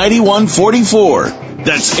 888-346-9144.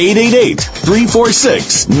 That's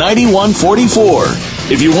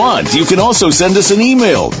 888-346-9144. If you want, you can also send us an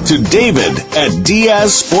email to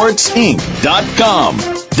david@diazsportsinc.com.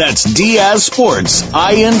 That's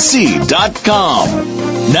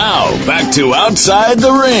diazsportsinc.com. Now, back to Outside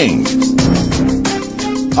the Ring.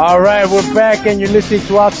 All right, we're back, and you're listening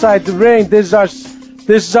to Outside the Ring. This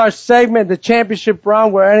is our segment, the championship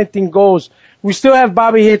round, where anything goes. We still have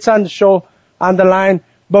Bobby Hitz on the show, on the line.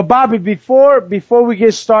 But Bobby, before we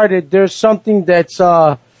get started, there's something that's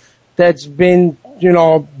been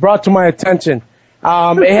brought to my attention.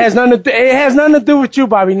 It has nothing to do with you,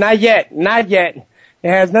 Bobby. Not yet. It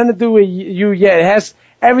has nothing to do with you yet. It has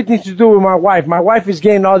everything to do with my wife. My wife is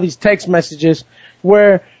getting all these text messages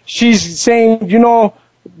where she's saying,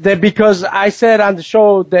 that because I said on the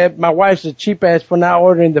show that my wife's a cheap ass for not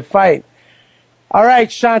ordering the fight. All right,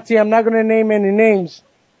 Shanti, I'm not going to name any names,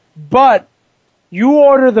 but you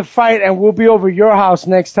order the fight and we'll be over your house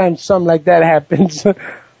next time something like that happens.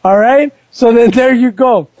 All right? So then there you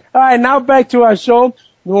go. All right, now back to our show.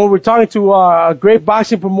 We're talking to a great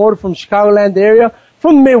boxing promoter from Chicagoland area,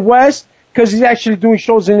 from the Midwest, because he's actually doing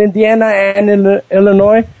shows in Indiana and in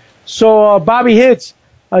Illinois. So, Bobby Hitz,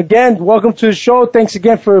 again, welcome to the show. Thanks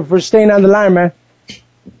again for staying on the line, man.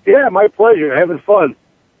 Yeah, my pleasure. Having fun.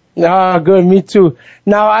 Ah, good. Me too.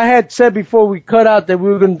 Now, I had said before we cut out that we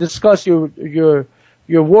were going to discuss your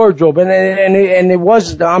wardrobe, and it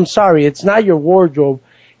was. I'm sorry, it's not your wardrobe.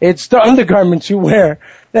 It's the undergarments you wear.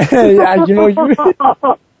 I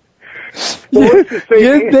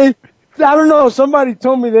don't know. Somebody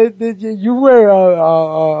told me that you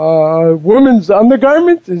wear women's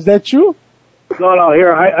undergarments. Is that true? No.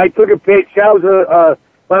 Here, I took a page. I was a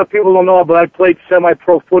lot of people don't know, but I played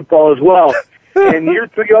semi-pro football as well. And you're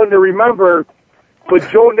too young to remember, but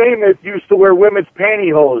Joe Namath used to wear women's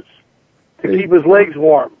pantyhose to keep his legs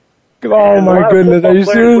warm. Oh, and my goodness! Are you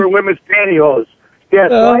serious? Wear women's pantyhose. Yes,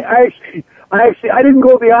 I didn't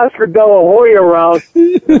go the Oscar De La Hoya route,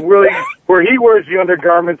 really, where he wears the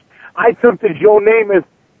undergarments. I took the Joe Namath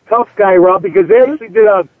tough guy route because they actually did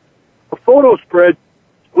a photo spread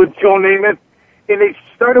with Joe Namath, and they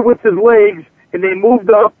started with his legs, and they moved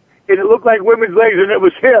up, and it looked like women's legs, and it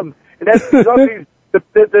was him. And that's something.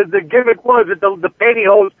 The gimmick was that the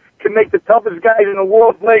pantyhose can make the toughest guys in the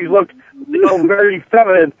world's legs look, very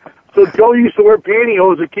feminine. So Joe used to wear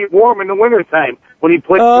pantyhose to keep warm in the wintertime when he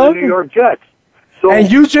played for the New York Jets. So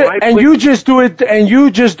you just do it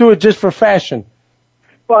just for fashion.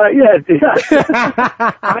 But yeah.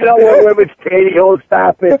 I don't wear women's pantyhose.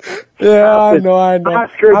 Stop it. I know. I'm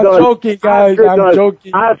joking, guys. I'm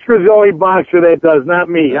joking. Oscar's the only boxer that does, not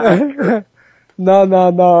me. No.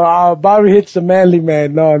 Bobby Hitz a manly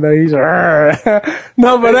man. No, he's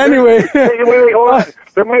no, but anyway. Wait, hold on.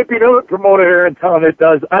 There might be another promoter here in town that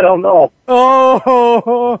does. I don't know.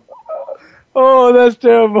 Oh, that's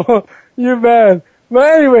terrible. You're bad.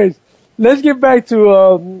 But anyways, let's get back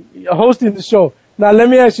to hosting the show. Now, let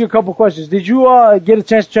me ask you a couple questions. Did you get a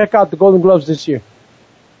chance to check out the Golden Gloves this year?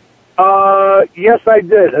 Yes, I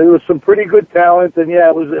did. It was some pretty good talent, and yeah,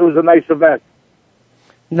 it was a nice event.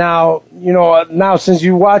 Now, now since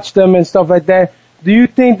you watch them and stuff like that, do you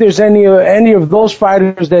think there's any of those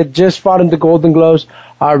fighters that just fought in the Golden Gloves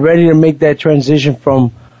are ready to make that transition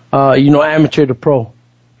from, amateur to pro?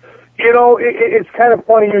 It's kind of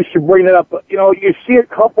funny you should bring that up. You see a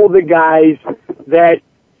couple of the guys that,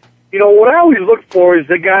 what I always look for is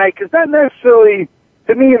the guy, because not necessarily,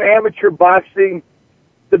 to me in amateur boxing,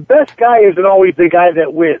 the best guy isn't always the guy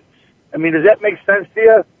that wins. I mean, does that make sense to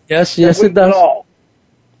you? Yes, it does.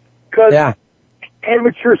 Because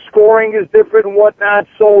amateur scoring is different and whatnot.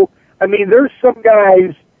 So, I mean, there's some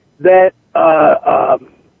guys that that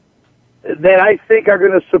I think are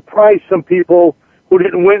going to surprise some people who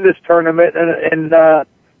didn't win this tournament and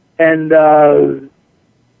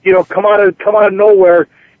come out of nowhere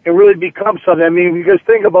and really become something. I mean, because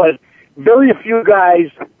think about it, very few guys,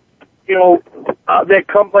 that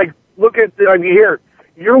come look at here.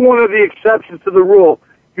 You're one of the exceptions to the rule.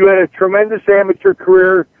 You had a tremendous amateur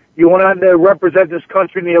career. You went on to represent this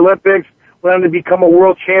country in the Olympics, went on to become a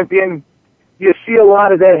world champion. You see a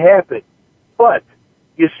lot of that happen. But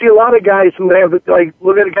you see a lot of guys who have,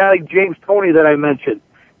 look at a guy like James Toney that I mentioned.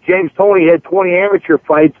 James Toney had 20 amateur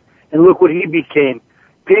fights, and look what he became.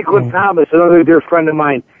 Pinklon Thomas, another dear friend of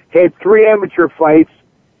mine, had 3 amateur fights,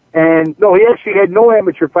 and no, he actually had no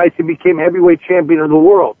amateur fights and became heavyweight champion of the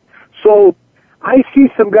world. So I see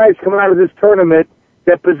some guys coming out of this tournament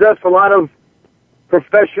that possess a lot of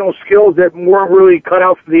professional skills that weren't really cut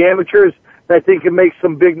out for the amateurs. I think it makes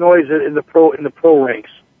some big noise in the pro ranks.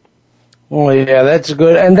 Oh yeah, that's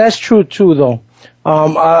good, and that's true too. Though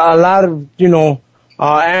a lot of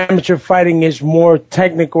amateur fighting is more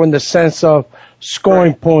technical in the sense of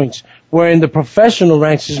scoring points, where in the professional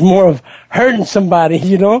ranks is more of hurting somebody.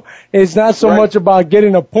 It's not so much about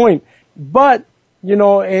getting a point, but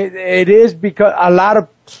it is because a lot of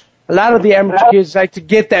the amateur kids like to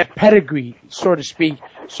get that pedigree, so to speak,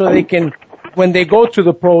 so they can, when they go to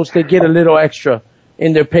the pros, they get a little extra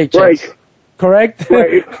in their paychecks. Right. Correct?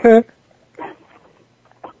 Right.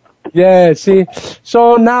 Yeah, see.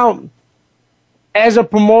 So now, as a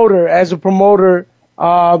promoter,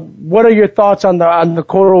 what are your thoughts on the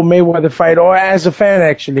Cotto Mayweather fight, or as a fan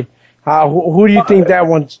actually? Who do you think that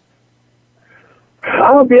one's?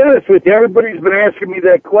 I'll be honest with you. Everybody's been asking me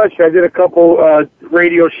that question. I did a couple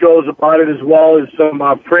radio shows about it as well as some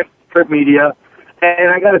print media,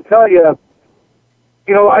 and I got to tell you,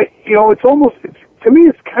 it's almost, to me,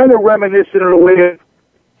 it's kind of reminiscent in a way of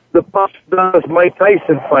the Buster Mike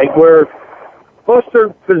Tyson fight, where Buster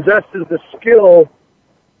possesses the skill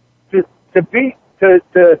to beat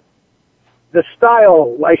the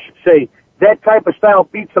style, I should say. That type of style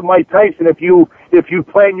beats a Mike Tyson if you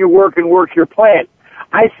plan your work and work your plan.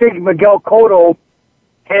 I think Miguel Cotto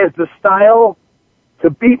has the style to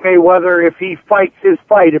beat Mayweather if he fights his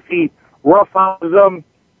fight, if he roughhouses him,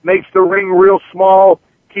 makes the ring real small,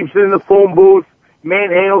 keeps it in the phone booth,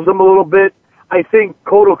 manhandles him a little bit. I think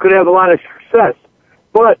Cotto could have a lot of success.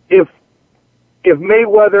 But if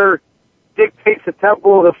Mayweather dictates the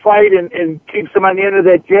tempo of the fight and keeps him on the end of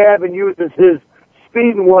that jab and uses his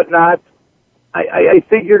speed and whatnot, I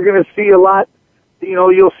think you're going to see a lot.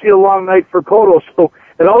 You'll see a long night for Cotto. So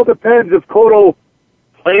it all depends if Cotto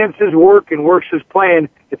plans his work and works his plan,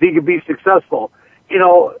 if he can be successful.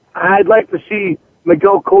 I'd like to see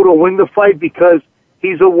Miguel Cotto win the fight because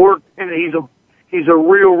he's a work and he's a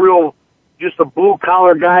real just a blue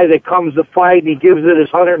collar guy that comes to fight and he gives it his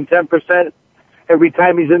 110% every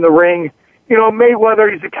time he's in the ring. Mayweather,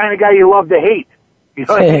 he's the kind of guy you love to hate. You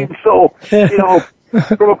know what I mean? So,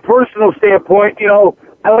 from a personal standpoint,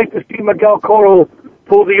 I like to see Miguel Cotto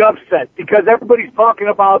pull the upset because everybody's talking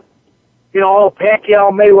about,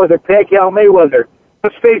 Pacquiao Mayweather.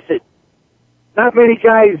 Let's face it, not many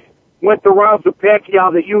guys went the rounds with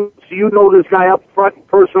Pacquiao that you know this guy up front,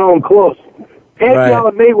 personal and close. Pacquiao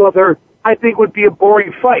and Mayweather, I think, would be a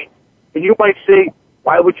boring fight. And you might say,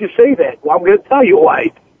 why would you say that? Well, I'm going to tell you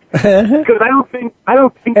why. Because I don't think.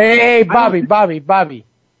 Hey, Bobby.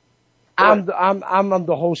 I'm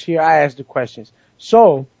the host here. I ask the questions.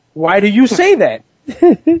 So why do you say that?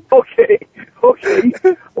 Okay.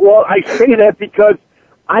 Well, I say that because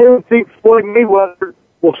I don't think Floyd Mayweather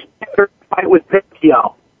will start a fight with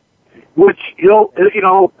Pacquiao, which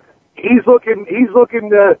he's looking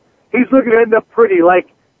to end up pretty.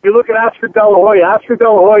 Like you look at Oscar De La Hoya. Oscar De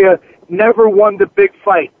La Hoya never won the big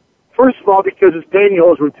fight. First of all, because his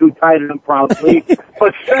pantyhose were too tight on him, probably.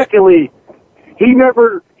 But secondly, he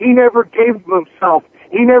never gave himself.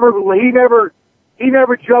 He never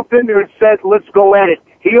jumped in there and said, "Let's go at it."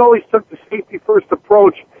 He always took the safety first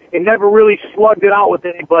approach and never really slugged it out with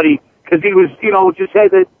anybody because he was, just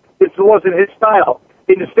said that this wasn't his style.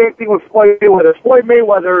 And the same thing with Floyd Mayweather. Floyd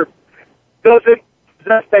Mayweather doesn't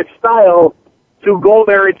possess that style to go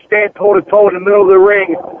there and stand toe-to-toe in the middle of the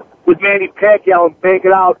ring with Manny Pacquiao and bang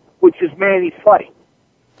it out, which is Manny's fight.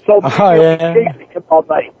 So chasing him all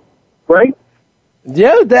night, right?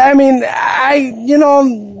 Yeah, I mean,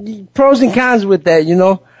 pros and cons with that,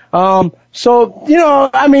 So,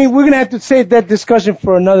 I mean, we're going to have to save that discussion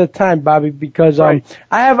for another time, Bobby, because I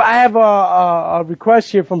have a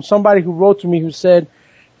request here from somebody who wrote to me who said,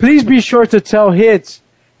 please be sure to tell Hits,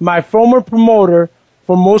 my former promoter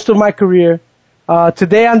for most of my career,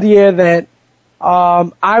 today on the air that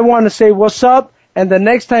I want to say what's up, and the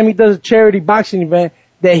next time he does a charity boxing event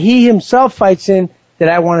that he himself fights in, that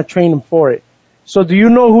I want to train him for it. So do you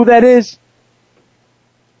know who that is?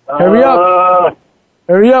 Hurry up.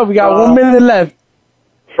 Hurry up. We got 1 minute left.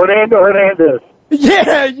 Fernando Hernandez.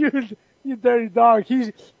 Yeah, you dirty dog.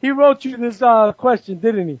 He wrote you this question,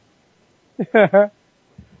 didn't he?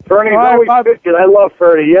 Fernie's always pitching. I love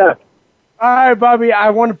Fernie, yeah. All right, Bobby, I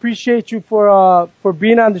want to appreciate you for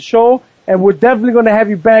being on the show, and we're definitely going to have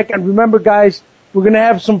you back. And remember, guys, we're going to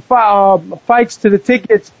have some fights to the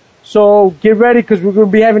tickets, so get ready because we're going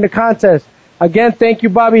to be having a contest. Again, thank you,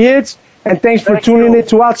 Bobby Hits, and thanks for tuning in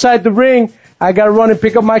to Outside the Ring. I got to run and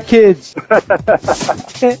pick up my kids.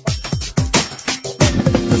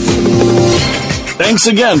 Thanks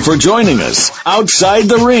again for joining us. Outside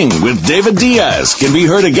the Ring with David Diaz can be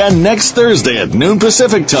heard again next Thursday at noon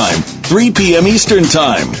Pacific Time, 3 p.m. Eastern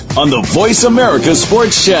Time on the Voice America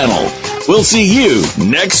Sports Channel. We'll see you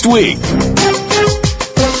next week.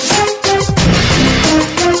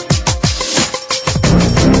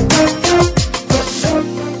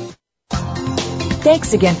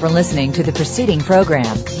 Thanks again for listening to the preceding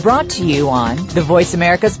program, brought to you on the Voice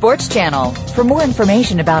America Sports Channel. For more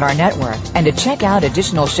information about our network and to check out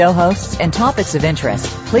additional show hosts and topics of interest,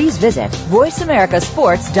 please visit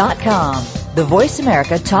voiceamericasports.com. The Voice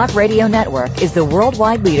America Talk Radio Network is the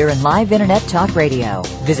worldwide leader in live Internet talk radio.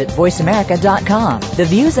 Visit voiceamerica.com. The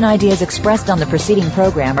views and ideas expressed on the preceding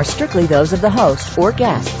program are strictly those of the host or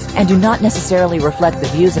guests and do not necessarily reflect the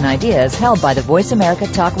views and ideas held by the Voice America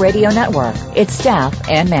Talk Radio Network, its staff,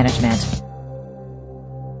 and management.